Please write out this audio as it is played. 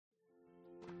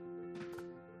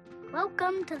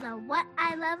Welcome to the What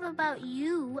I Love About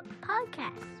You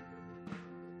podcast.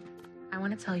 I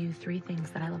want to tell you 3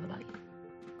 things that I love about you.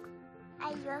 I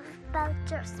love about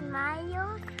your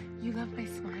smile. You love my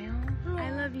smile?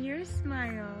 I love your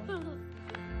smile.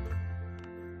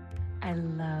 I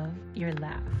love your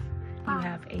laugh. You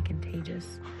have a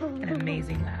contagious and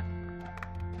amazing laugh.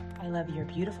 I love your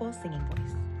beautiful singing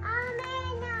voice.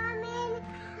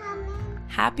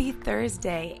 Happy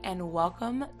Thursday and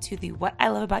welcome to the What I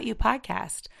Love About You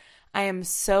podcast. I am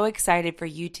so excited for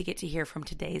you to get to hear from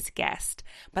today's guest,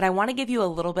 but I want to give you a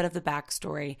little bit of the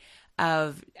backstory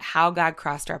of how God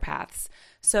crossed our paths.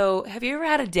 So have you ever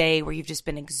had a day where you've just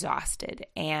been exhausted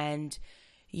and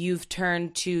you've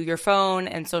turned to your phone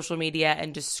and social media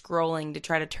and just scrolling to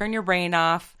try to turn your brain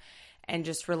off and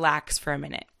just relax for a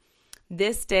minute?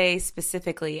 This day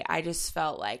specifically, I just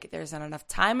felt like there's not enough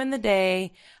time in the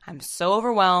day. I'm so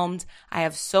overwhelmed. I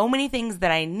have so many things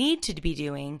that I need to be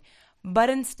doing, but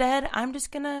instead I'm just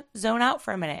going to zone out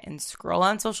for a minute and scroll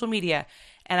on social media.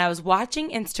 And I was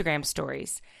watching Instagram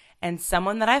stories, and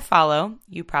someone that I follow,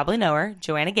 you probably know her,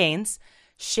 Joanna Gaines,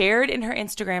 shared in her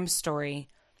Instagram story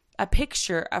a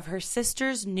picture of her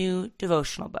sister's new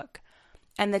devotional book.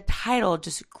 And the title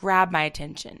just grabbed my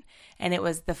attention. And it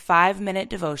was the 5-minute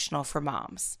devotional for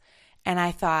moms. And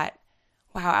I thought,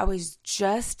 wow, I was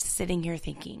just sitting here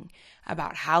thinking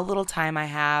about how little time I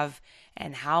have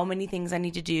and how many things I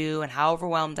need to do and how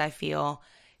overwhelmed I feel.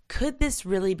 Could this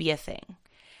really be a thing?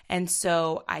 And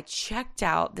so I checked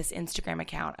out this Instagram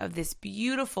account of this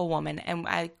beautiful woman, and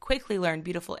I quickly learned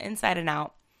beautiful inside and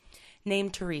out,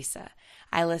 named Teresa.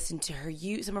 I listened to her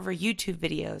some of her YouTube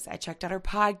videos. I checked out her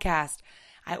podcast.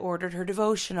 I ordered her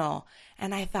devotional,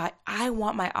 and I thought, I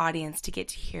want my audience to get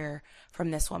to hear from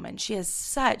this woman. She has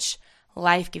such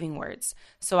life-giving words.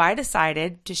 So I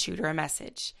decided to shoot her a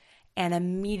message, and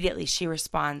immediately she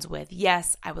responds with,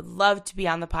 yes, I would love to be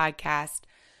on the podcast.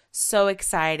 So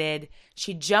excited.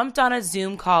 She jumped on a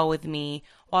Zoom call with me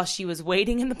while she was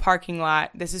waiting in the parking lot.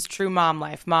 This is true mom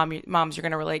life. Moms, you're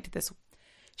going to relate to this.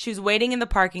 She was waiting in the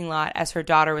parking lot as her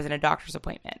daughter was in a doctor's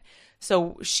appointment.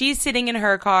 So she's sitting in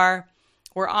her car.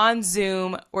 We're on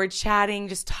Zoom, we're chatting,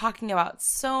 just talking about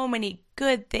so many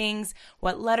good things,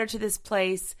 what led her to this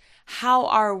place, how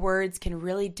our words can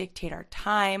really dictate our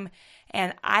time,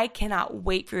 and I cannot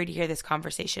wait for you to hear this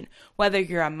conversation. Whether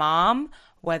you're a mom,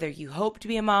 whether you hope to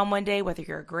be a mom one day, whether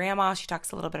you're a grandma, she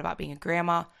talks a little bit about being a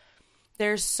grandma.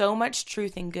 There's so much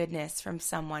truth and goodness from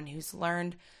someone who's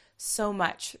learned so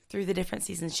much through the different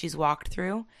seasons she's walked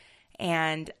through.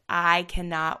 And I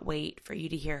cannot wait for you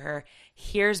to hear her.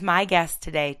 Here's my guest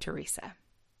today, Teresa.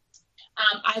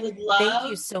 I would love. Thank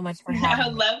you so much for having me. I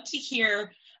would love to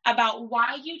hear about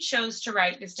why you chose to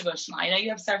write this devotional. I know you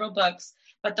have several books,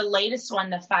 but the latest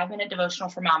one, the 5-minute devotional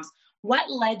for moms,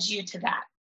 what led you to that?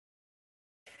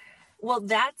 Well,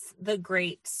 that's the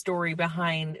great story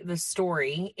behind the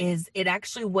story. Is it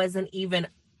actually wasn't even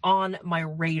on my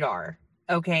radar.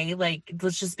 Okay, like,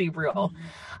 let's just be real.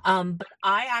 But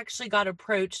I actually got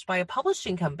approached by a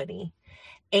publishing company,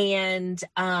 and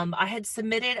I had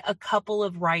submitted a couple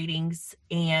of writings,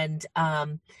 and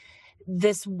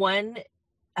this one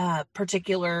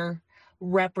particular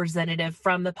representative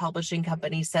from the publishing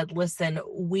company said, listen,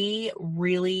 we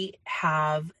really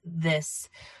have this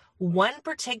one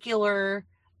particular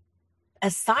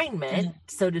assignment,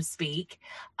 so to speak,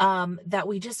 that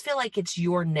we just feel like it's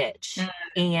your niche.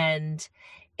 And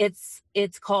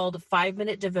it's called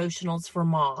 5-minute devotionals for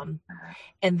mom.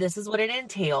 And this is what it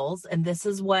entails. And this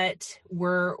is what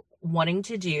we're wanting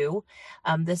to do.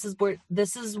 This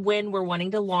is when we're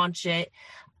wanting to launch it.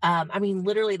 I mean,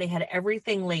 literally they had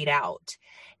everything laid out.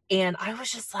 And I was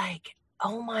just like,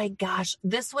 oh my gosh,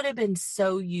 this would have been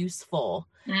so useful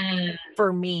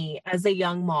for me as a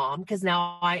young mom. Cause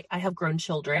now I have grown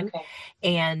children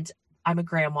and I'm a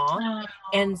grandma.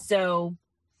 And so,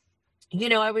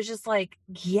 I was just like,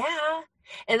 yeah.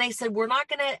 And they said, we're not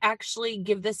going to actually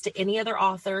give this to any other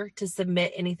author to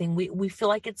submit anything. We feel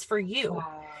like it's for you.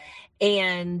 Wow.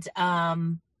 And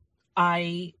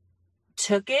I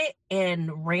took it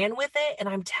and ran with it. And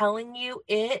I'm telling you,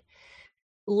 it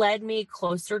led me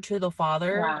closer to the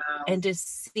Father. Wow. And to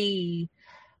see,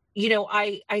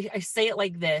 I say it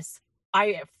like this.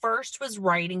 I at first was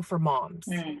writing for moms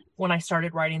when I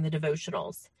started writing the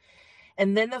devotionals.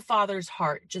 And then the Father's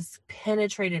heart just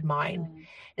penetrated mine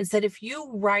and said, if you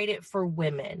write it for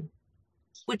women,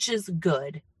 which is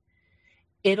good,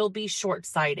 it'll be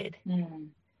short-sighted.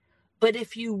 But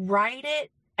if you write it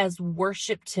as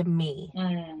worship to me,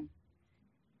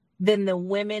 then the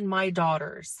women, my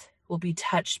daughters, will be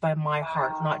touched by my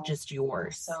heart, not just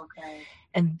yours. So good.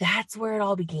 And that's where it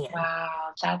all began. Wow,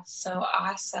 that's so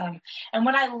awesome. And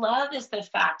what I love is the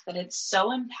fact that it's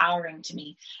so empowering to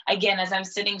me. Again, as I'm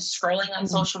sitting scrolling on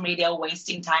social media,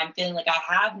 wasting time, feeling like I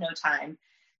have no time,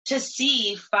 to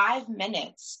see 5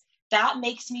 minutes, that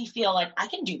makes me feel like I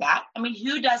can do that. I mean,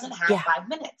 who doesn't have 5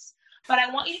 minutes? But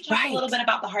I want you to talk a little bit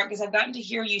about the heart, because I've gotten to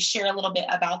hear you share a little bit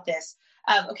about this.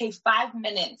 Okay, 5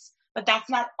 minutes, but that's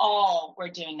not all we're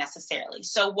doing necessarily.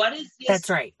 So what is this? That's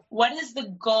right. What is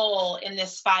the goal in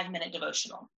this 5-minute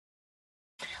devotional?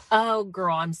 Oh,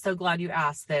 girl, I'm so glad you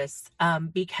asked this,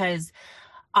 because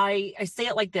I say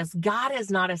it like this: God is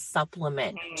not a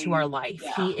supplement to our life.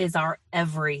 He is our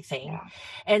everything.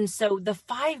 And so the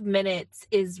 5 minutes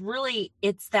is really,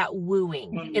 it's that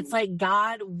wooing. It's like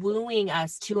God wooing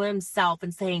us to himself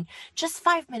and saying, just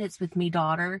 5 minutes with me,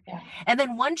 daughter. And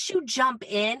then once you jump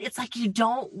in, it's like you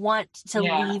don't want to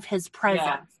leave his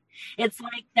presence. It's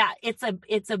like that.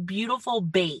 It's a beautiful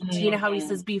bait. You know how he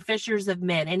says, be fishers of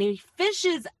men, and he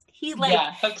fishes, he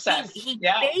hooks us. He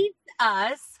baits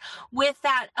us with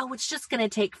that. Oh, it's just going to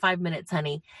take 5 minutes,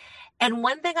 honey. And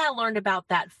one thing I learned about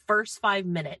that first 5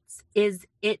 minutes is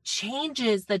it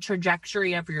changes the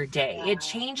trajectory of your day. It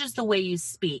changes the way you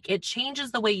speak. It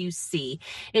changes the way you see.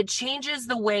 It changes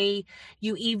the way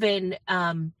you even,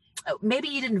 maybe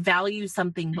you didn't value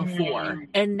something before,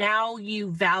 and now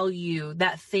you value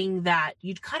that thing that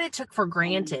you kind of took for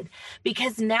granted,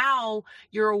 because now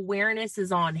your awareness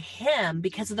is on him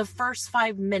because of the first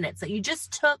 5 minutes that you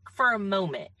just took for a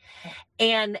moment.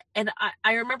 And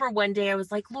I remember one day I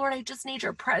was like, Lord, I just need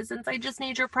your presence. I just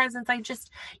need your presence. I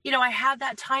just, I had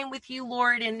that time with you,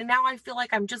 Lord. And now I feel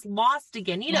like I'm just lost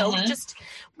again, just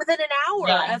within an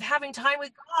hour of having time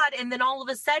with God. And then all of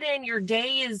a sudden your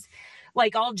day is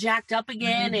like all jacked up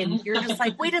again. And you're just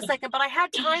like, wait a second, but I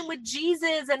had time with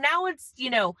Jesus. And now it's,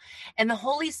 and the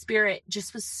Holy Spirit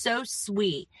just was so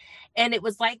sweet. And it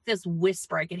was like this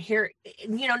whisper. I could hear,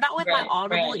 not with my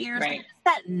audible ears, but just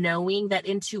that knowing, that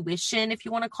intuition, if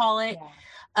you want to call it,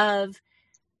 of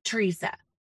Teresa,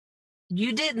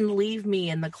 you didn't leave me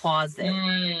in the closet.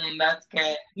 That's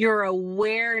good. Your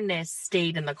awareness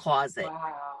stayed in the closet.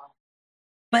 Wow.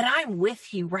 But I'm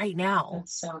with you right now.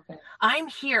 That's so good. I'm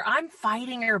here. I'm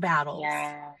fighting your battles.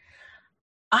 Yeah.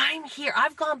 I'm here.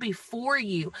 I've gone before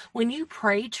you. When you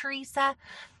pray, Teresa,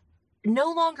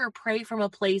 no longer pray from a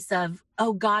place of,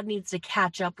 oh, God needs to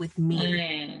catch up with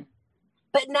me.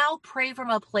 But now pray from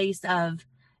a place of,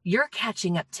 you're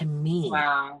catching up to me.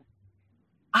 Wow.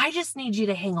 I just need you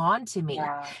to hang on to me,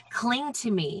 cling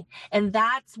to me. And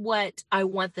that's what I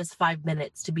want this 5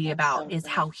 minutes to be about, is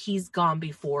how he's gone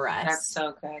before us. That's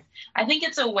so good. I think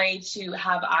it's a way to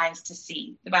have eyes to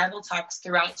see. The Bible talks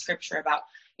throughout scripture about,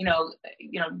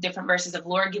 different verses of,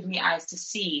 Lord, give me eyes to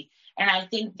see. And I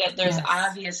think that there's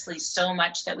obviously so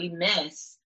much that we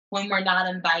miss when we're not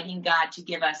inviting God to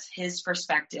give us his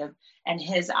perspective and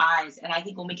his eyes. And I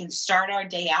think when we can start our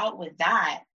day out with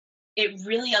that, it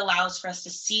really allows for us to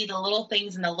see the little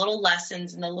things and the little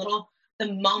lessons and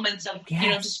the moments of,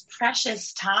 just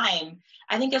precious time.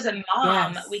 I think as a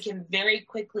mom, we can very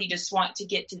quickly just want to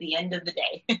get to the end of the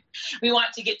day. We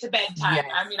want to get to bedtime.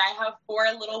 I mean, I have 4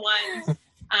 little ones.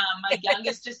 My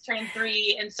youngest just turned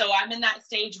 3. And so I'm in that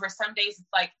stage where some days it's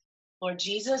like, Lord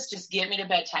Jesus, just get me to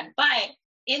bedtime. But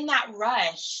in that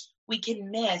rush, we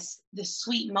can miss the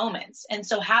sweet moments. And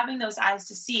so having those eyes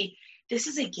to see, this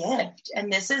is a gift,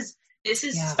 and this is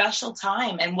special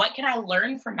time. And what can I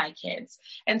learn from my kids?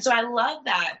 And so I love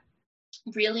that.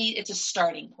 Really, it's a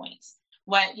starting point.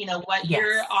 What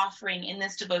you're offering in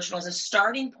this devotional is a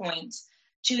starting point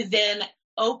to then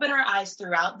open our eyes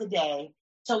throughout the day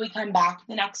till we come back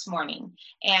the next morning.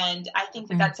 And I think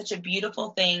that that's such a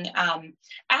beautiful thing.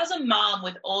 As a mom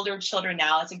with older children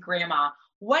now, as a grandma,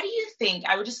 what do you think?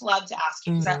 I would just love to ask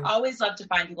you, because I always love to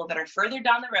find people that are further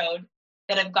down the road,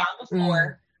 that have gone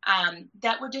before,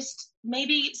 that were just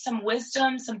maybe some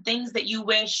wisdom, some things that you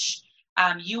wish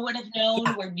you would have known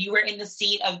when you were in the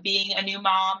seat of being a new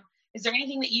mom. Is there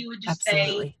anything that you would just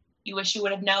say you wish you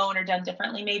would have known or done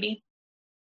differently maybe?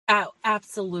 Oh,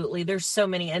 absolutely. There's so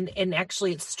many. And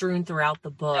actually it's strewn throughout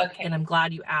the book. Okay. And I'm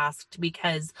glad you asked,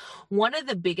 because one of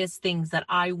the biggest things that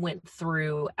I went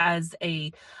through as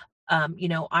a, I'm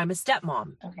a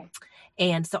stepmom. Okay.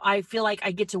 And so I feel like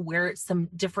I get to wear some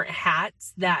different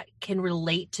hats that can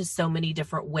relate to so many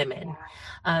different women.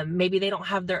 Maybe they don't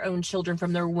have their own children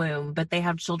from their womb, but they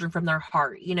have children from their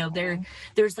heart.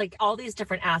 There's like all these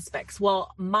different aspects.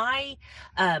 Well, my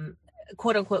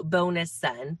quote unquote bonus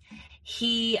son,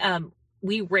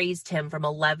 we raised him from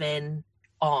 11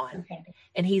 on,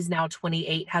 and he's now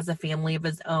 28, has a family of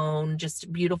his own,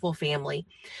 just beautiful family.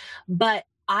 But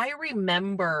I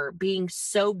remember being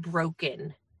so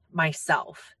broken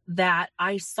myself that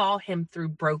I saw him through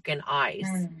broken eyes.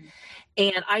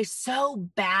 And I so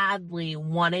badly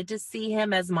wanted to see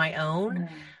him as my own,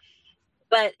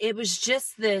 but it was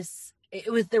just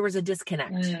there was a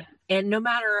disconnect. And no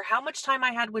matter how much time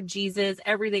I had with Jesus,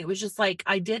 everything, it was just like,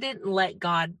 I didn't let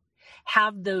God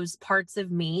have those parts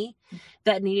of me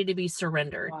that needed to be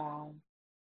surrendered. Wow.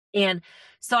 And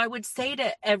so I would say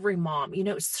to every mom,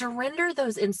 surrender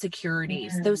those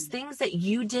insecurities, those things that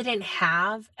you didn't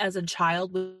have as a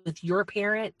child with your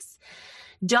parents.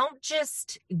 Don't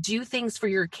just do things for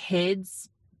your kids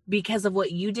because of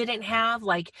what you didn't have.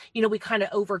 Like, we kind of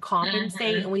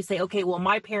overcompensate and we say, okay, well,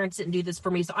 my parents didn't do this for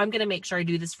me, so I'm going to make sure I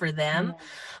do this for them.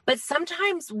 But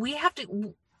sometimes we have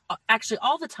to, actually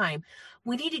all the time,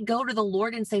 we need to go to the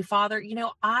Lord and say, Father,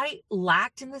 I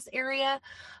lacked in this area,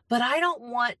 but I don't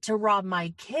want to rob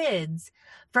my kids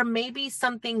from maybe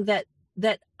something that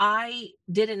I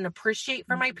didn't appreciate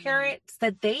from my parents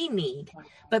that they need.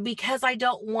 But because I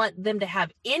don't want them to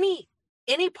have any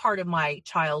part of my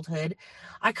childhood,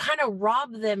 I kind of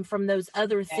rob them from those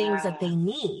other things that they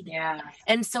need. Yeah.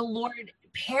 And so, Lord,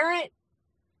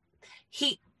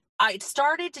 I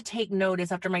started to take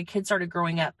notice after my kids started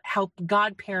growing up how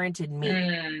God parented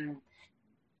me.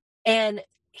 And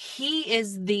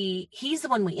he's the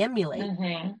one we emulate.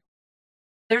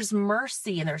 There's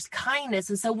mercy and there's kindness.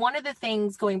 And so one of the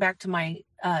things, going back to my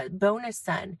bonus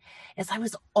son, is I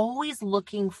was always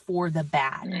looking for the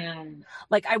bad.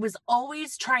 Like, I was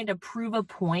always trying to prove a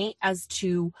point as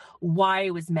to why I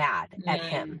was mad at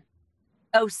him.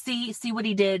 Oh, see what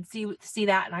he did. See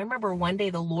that. And I remember one day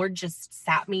the Lord just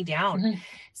sat me down,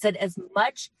 said, as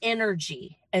much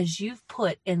energy as you've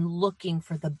put in looking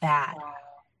for the bad,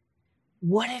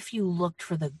 what if you looked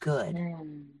for the good?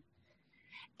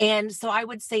 And so I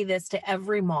would say this to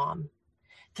every mom: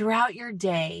 throughout your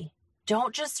day,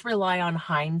 don't just rely on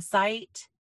hindsight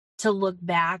to look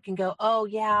back and go, oh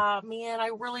yeah, man, I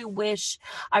really wish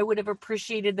I would have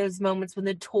appreciated those moments when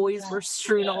the toys were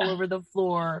strewn all over the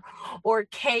floor or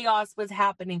chaos was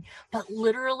happening. But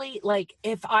literally, like,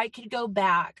 if I could go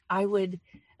back, I would,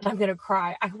 and I'm going to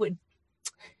cry, I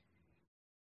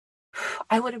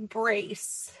would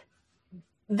embrace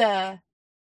the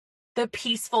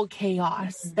peaceful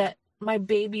chaos that my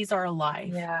babies are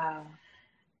alive. Yeah.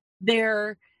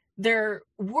 They're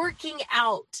working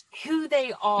out who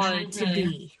they are to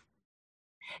be.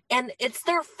 And it's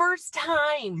their first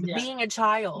time being a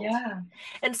child. Yeah.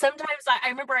 And sometimes I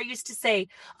remember I used to say,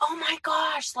 oh my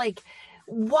gosh, like,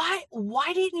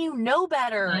 why didn't you know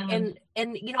better? And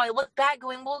I look back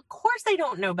going, well, of course they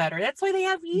don't know better. That's why they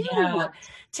have you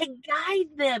to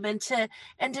guide them and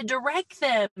to direct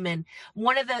them. And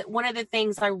one of the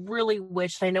things I really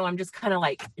wish, I know I'm just kind of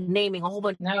like naming a whole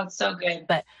bunch. No, it's so good.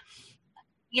 But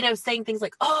saying things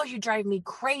like, oh, you drive me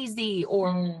crazy,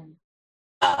 or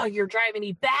oh, you're driving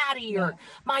me batty, or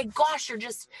my gosh, you're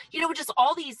just, just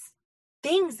all these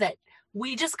things that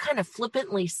we just kind of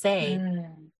flippantly say.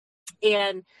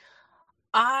 And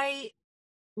I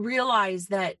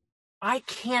realized that I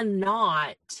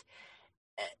cannot,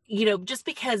 just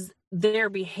because their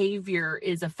behavior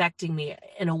is affecting me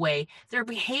in a way, their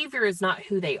behavior is not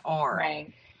who they are.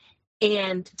 Right.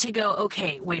 And to go,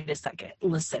 okay, wait a second.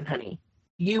 Listen, honey,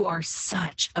 you are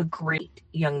such a great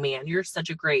young man. You're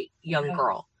such a great young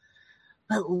girl.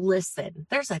 But listen,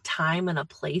 there's a time and a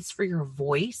place for your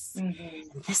voice. And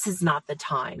this is not the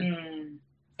time.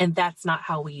 And that's not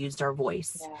how we used our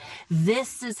voice.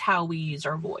 This is how we use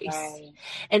our voice. Right.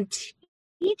 And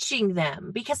teaching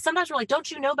them, because sometimes we're like, don't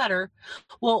you know better?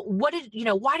 Well, why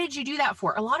did you do that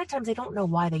for? A lot of times they don't know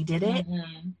why they did it.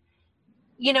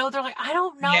 They're like, I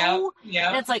don't know.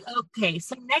 And it's like, okay,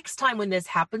 so next time when this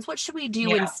happens, what should we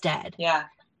do instead?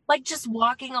 Like, just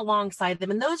walking alongside them.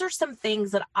 And those are some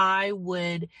things that I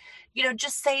would,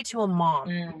 just say to a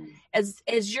mom as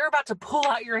you're about to pull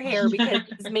out your hair because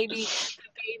maybe the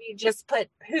baby just put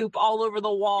poop all over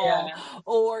the wall,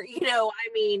 or,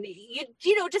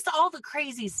 just all the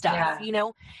crazy stuff,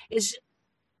 is just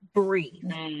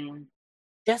breathe.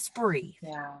 Just breathe.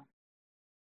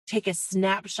 Take a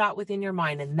snapshot within your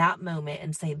mind in that moment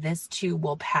and say, this too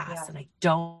will pass. And I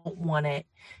don't want it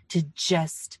to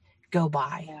just go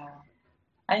by.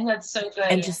 I think that's so good.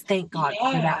 And just thank God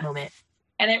for that moment.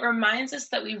 And it reminds us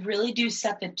that we really do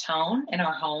set the tone in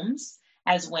our homes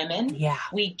as women.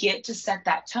 We get to set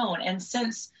that tone. And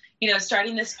since,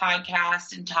 starting this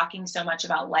podcast and talking so much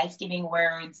about life-giving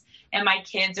words, and my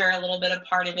kids are a little bit a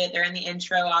part of it. They're in the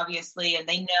intro, obviously, and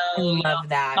they know,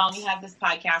 that. Mom, you have this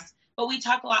podcast. But we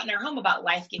talk a lot in our home about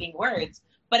life-giving words.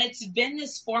 But it's been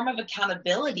this form of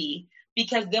accountability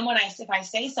because then if I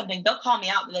say something, they'll call me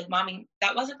out and be like, Mommy,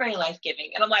 that wasn't very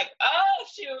life-giving. And I'm like, oh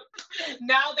shoot,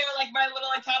 now they're like my little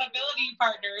accountability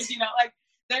partners, like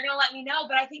they're going to let me know.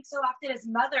 But I think so often as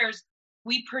mothers,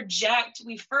 we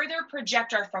further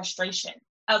project our frustration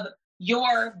of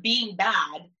your being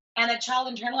bad, and a child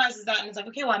internalizes that and it's like,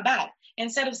 okay, well, I'm bad.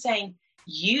 Instead of saying,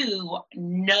 you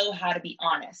know how to be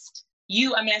honest.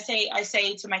 I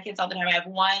say to my kids all the time, I have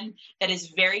one that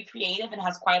is very creative and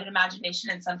has quite an imagination,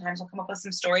 and sometimes will come up with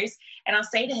some stories. And I'll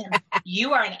say to him,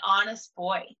 you are an honest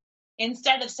boy.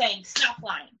 Instead of saying, stop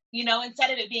lying, instead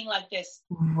of it being like this,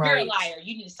 You're a liar,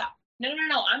 you need to stop. No.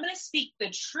 I'm going to speak the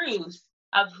truth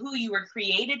of who you were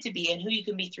created to be and who you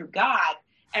can be through God,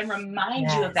 and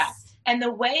remind you of that. And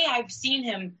the way I've seen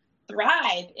him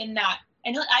thrive in that,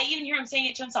 and I even hear him saying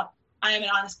it to himself, I am an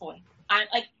honest boy. I'm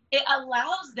like, it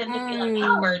allows them to feel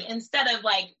empowered instead of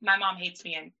like, my mom hates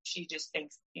me and she just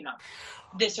thinks,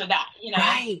 this or that,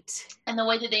 Right. And the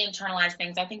way that they internalize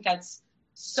things, I think that's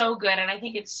so good. And I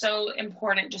think it's so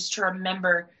important just to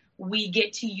remember we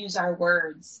get to use our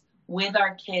words with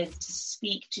our kids to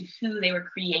speak to who they were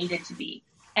created to be.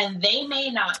 And they may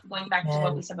not, going back to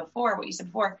what you said before,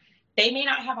 they may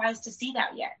not have eyes to see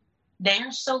that yet.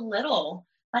 They're so little.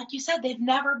 Like you said, they've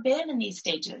never been in these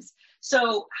stages.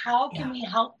 So how can we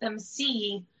help them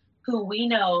see who we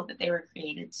know that they were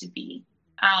created to be?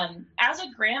 As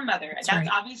a grandmother, that's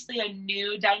obviously a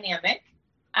new dynamic.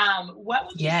 What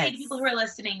would you say to people who are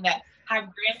listening that have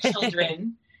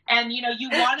grandchildren and, you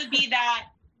want to be that,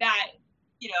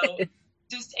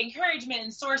 just encouragement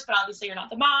and source, but obviously you're not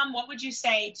the mom. What would you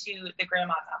say to the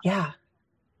grandmas out there? Yeah.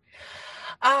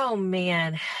 Oh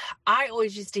man, I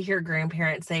always used to hear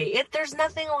grandparents say, "There's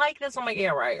nothing like this." I'm like, yeah,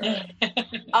 right.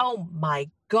 Oh my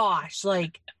gosh,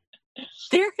 like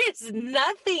there is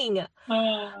nothing.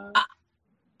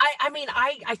 I mean,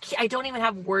 I don't even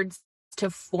have words to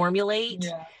formulate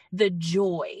the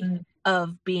joy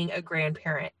of being a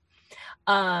grandparent.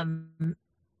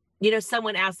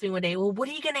 Someone asked me one day, well, what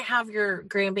are you going to have your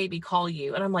grandbaby call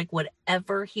you? And I'm like,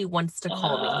 whatever he wants to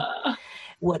call me.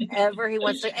 Whatever he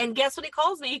wants to. And guess what he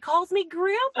calls me? He calls me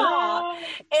grandpa.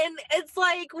 And it's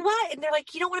like, what? And they're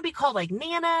like, you don't want to be called like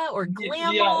Nana or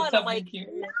Grandma. And I'm like,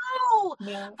 no.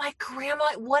 Like, Grandma,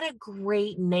 what a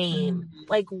great name.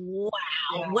 Like, wow,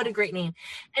 what a great name.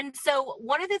 And so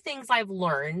one of the things I've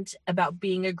learned about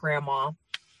being a grandma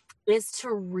is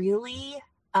to really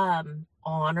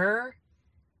honor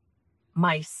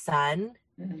my son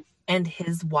and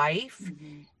his wife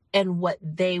and what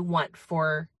they want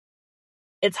for.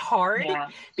 It's hard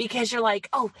because you're like,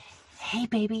 oh, hey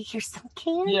baby, here's some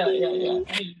candy. You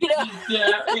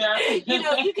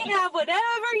can have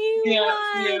whatever you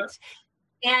want.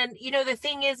 And the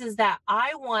thing is that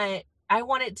I want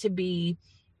it to be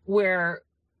where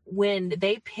when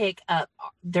they pick up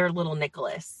their little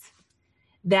Nicholas,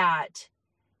 that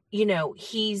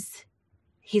he's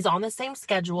on the same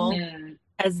schedule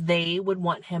as they would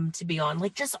want him to be on,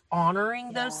 like just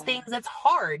honoring those things. That's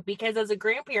hard because as a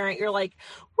grandparent, you're like,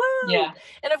 woo.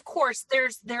 And of course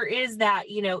there is that,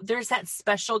 there's that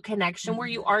special connection where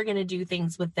you are going to do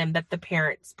things with them that the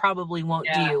parents probably won't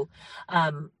do.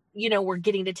 We're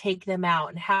getting to take them out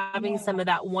and having some of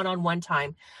that one-on-one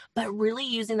time, but really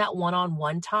using that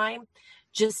one-on-one time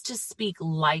just to speak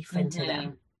life into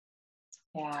them.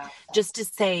 Just to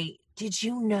say, did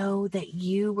you know that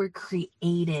you were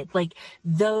created? Like,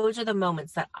 those are the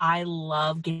moments that I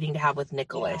love getting to have with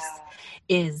Nicholas,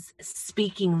 is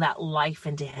speaking that life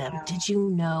into him. Did you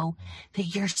know that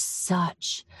you're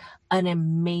such an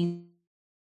amazing,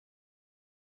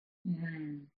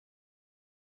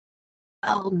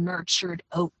 well-nurtured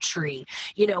oak tree,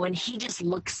 and he just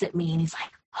looks at me and he's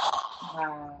like,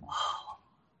 oh.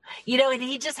 And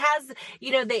he just has,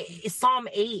 the Psalm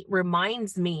 8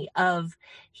 reminds me of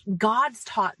God's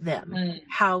taught them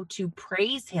how to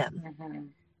praise him.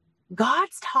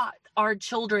 God's taught our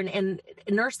children and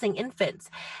nursing infants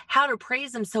how to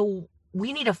praise him. So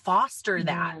we need to foster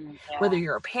that, whether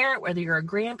you're a parent, whether you're a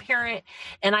grandparent.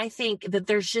 And I think that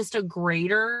there's just a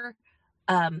greater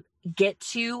get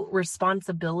to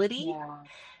responsibility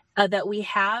that we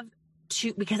have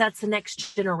to, because that's the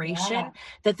next generation,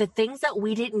 that the things that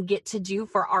we didn't get to do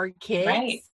for our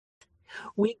kids,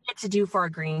 we get to do for our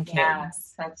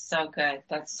grandkids. That's so good.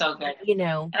 That's so good.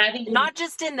 And I think not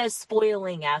just in the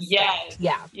spoiling aspect.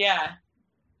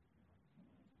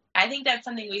 I think that's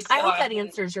something we I hope that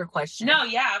answers your question. No,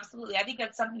 absolutely. I think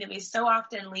that's something that we so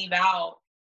often leave out,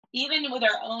 even with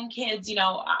our own kids,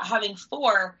 having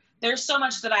 4, there's so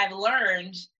much that I've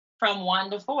learned from 1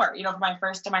 to 4, from my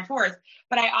first to my 4th.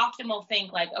 But I often will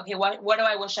think like, okay, what do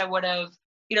I wish I would have,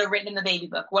 written in the baby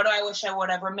book? What do I wish I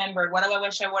would have remembered? What do I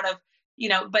wish I would have,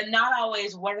 but not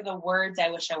always what are the words I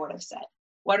wish I would have said?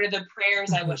 What are the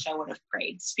prayers I wish I would have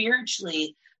prayed?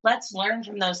 Spiritually, let's learn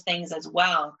from those things as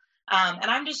well.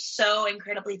 And I'm just so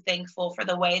incredibly thankful for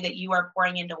the way that you are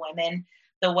pouring into women,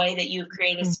 the way that you've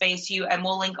created a space. And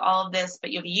we'll link all of this,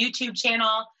 but you have a YouTube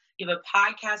channel, you have a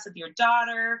podcast with your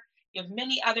daughter, you have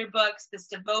many other books, this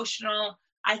devotional.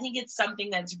 I think it's something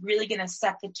that's really going to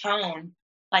set the tone,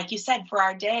 like you said, for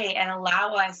our day and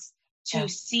allow us to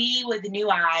see with new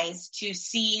eyes, to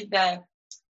see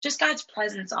just God's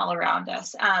presence all around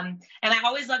us. And I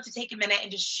always love to take a minute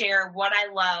and just share what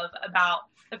I love about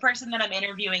the person that I'm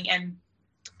interviewing. And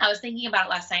I was thinking about it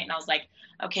last night and I was like,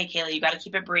 okay, Kaylee, you got to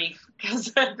keep it brief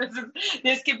because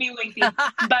this could be lengthy.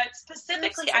 But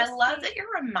specifically, I love that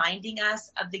you're reminding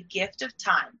us of the gift of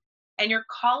time, and you're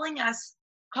calling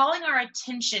our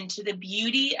attention to the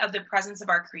beauty of the presence of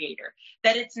our Creator,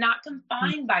 that it's not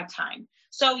confined by time.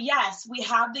 So yes, we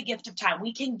have the gift of time.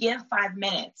 We can give 5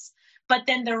 minutes, but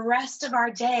then the rest of our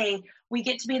day, we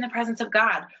get to be in the presence of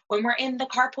God. When we're in the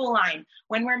carpool line,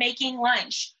 when we're making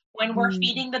lunch, when we're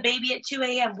feeding the baby at 2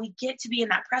 a.m., we get to be in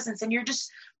that presence. And you're just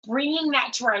bringing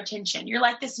that to our attention. You're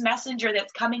like this messenger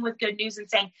that's coming with good news and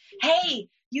saying, hey,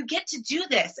 you get to do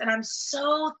this. And I'm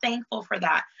so thankful for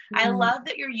that. I love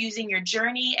that you're using your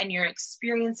journey and your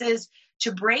experiences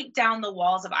to break down the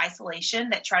walls of isolation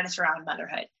that try to surround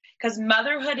motherhood. Because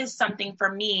motherhood is something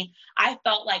for me. I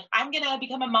felt like I'm going to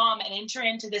become a mom and enter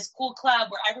into this cool club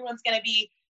where everyone's going to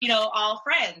be, all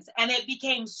friends. And it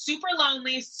became super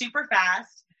lonely, super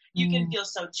fast. You can feel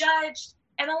so judged.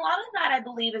 And a lot of that, I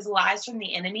believe, is lies from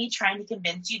the enemy trying to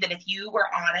convince you that if you were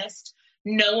honest,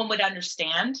 no one would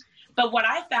understand. But what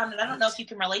I found, and I don't know if you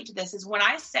can relate to this, is when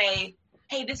I say,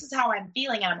 hey, this is how I'm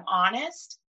feeling, and I'm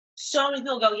honest, so many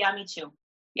people go, yeah, me too.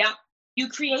 Yeah. You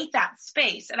create that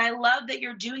space. And I love that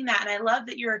you're doing that. And I love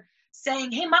that you're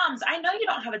saying, hey, moms, I know you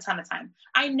don't have a ton of time.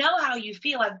 I know how you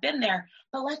feel. I've been there,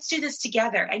 but let's do this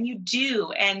together. And you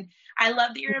do. And I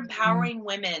love that you're empowering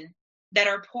women that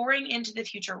are pouring into the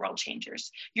future world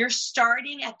changers. You're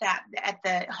starting at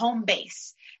the home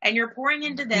base, and you're pouring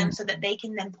into them so that they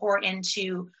can then pour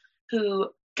into who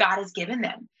God has given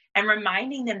them, and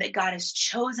reminding them that God has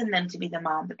chosen them to be the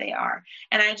mom that they are.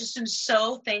 And I just am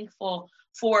so thankful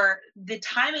for the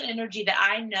time and energy that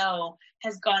I know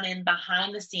has gone in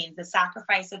behind the scenes, the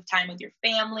sacrifice of time with your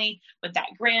family, with that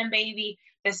grandbaby,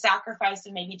 the sacrifice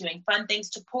of maybe doing fun things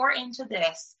to pour into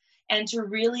this and to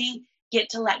really get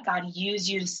to let God use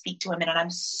you to speak to women. And I'm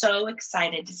so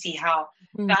excited to see how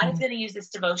God is going to use this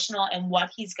devotional and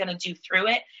what he's going to do through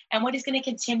it and what he's going to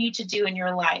continue to do in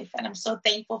your life. And I'm so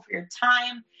thankful for your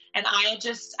time. And I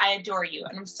adore you.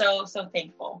 And I'm so, so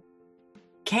thankful.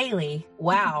 Kaylee,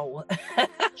 wow.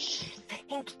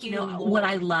 Thank you. What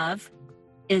I love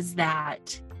is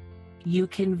that you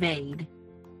conveyed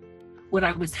what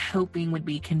I was hoping would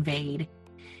be conveyed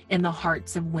in the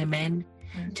hearts of women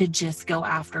to just go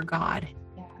after God.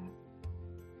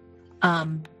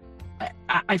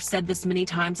 I've said this many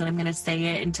times, and I'm going to say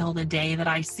it until the day that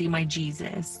I see my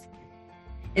Jesus,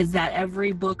 is that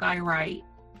every book I write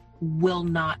will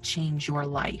not change your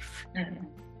life.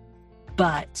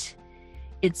 But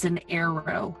it's an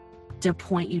arrow to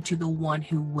point you to the one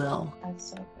who will.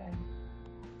 That's so good.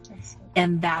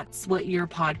 And that's what your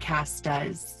podcast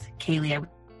does, Kaylee. I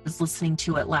was listening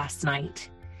to it last night,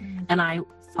 and I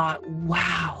thought,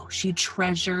 wow, she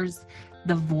treasures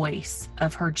the voice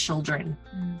of her children.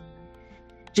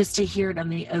 Just to hear it on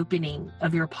the opening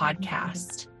of your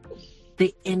podcast,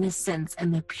 the innocence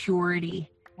and the purity.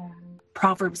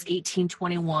 Proverbs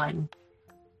 18:21,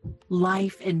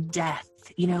 life and death,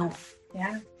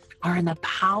 are in the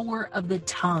power of the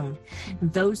tongue.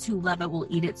 Those who love it will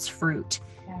eat its fruit.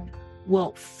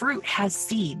 Well, fruit has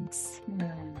seeds.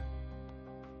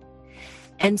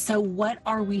 And so what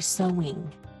are we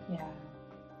sowing?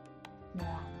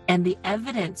 And the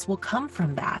evidence will come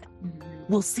from that.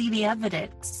 We'll see the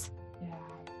evidence,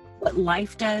 what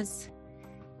life does.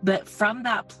 But from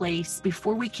that place,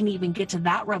 before we can even get to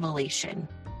that revelation,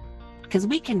 because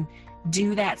we can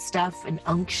do that stuff and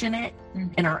unction it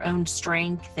in our own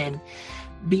strength and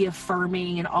be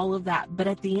affirming and all of that. But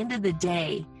at the end of the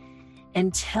day,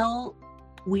 until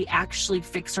we actually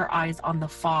fix our eyes on the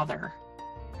Father,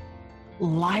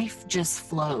 life just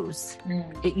flows.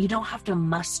 You don't have to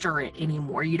muster it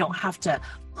anymore. You don't have to,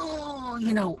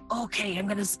 okay, I'm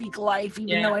going to speak life,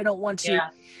 even though I don't want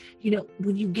to.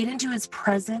 When you get into his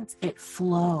presence, it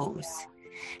flows.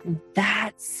 And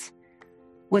that's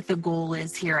what the goal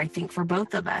is here, I think, for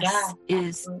both of us,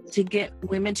 is to get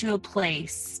women to a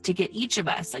place, to get each of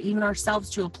us, even ourselves,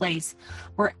 to a place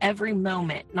where every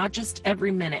moment, not just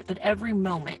every minute, but every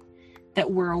moment, that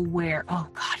we're aware, oh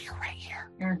God, you're right here.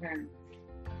 Mm-hmm.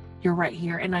 You're right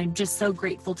here. And I'm just so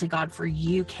grateful to God for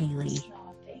you, Kaylee.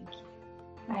 Oh, thank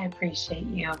you. I appreciate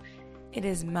you. It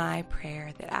is my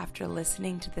prayer that after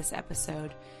listening to this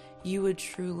episode, you would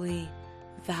truly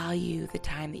value the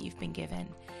time that you've been given,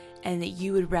 and that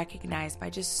you would recognize by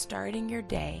just starting your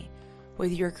day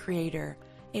with your Creator,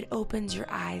 it opens your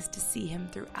eyes to see Him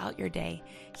throughout your day.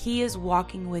 He is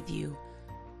walking with you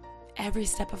every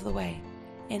step of the way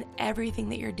in everything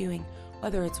that you're doing,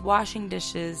 whether it's washing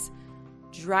dishes,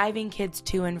 driving kids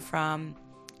to and from,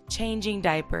 changing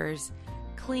diapers,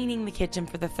 cleaning the kitchen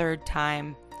for the third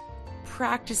time,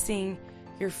 practicing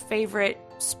your favorite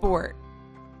sport.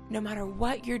 No matter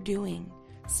what you're doing,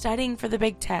 studying for the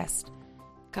big test,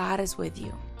 God is with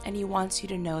you, and He wants you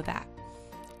to know that.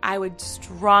 I would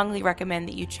strongly recommend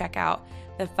that you check out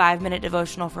the 5-minute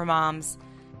devotional for moms.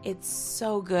 It's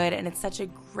so good, and it's such a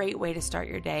great way to start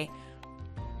your day.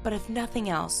 But if nothing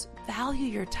else, value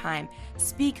your time.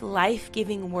 Speak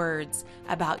life-giving words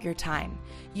about your time.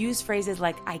 Use phrases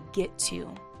like, I get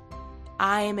to.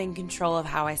 I am in control of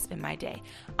how I spend my day.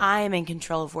 I am in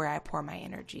control of where I pour my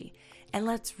energy. And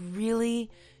let's really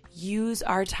use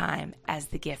our time as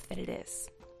the gift that it is.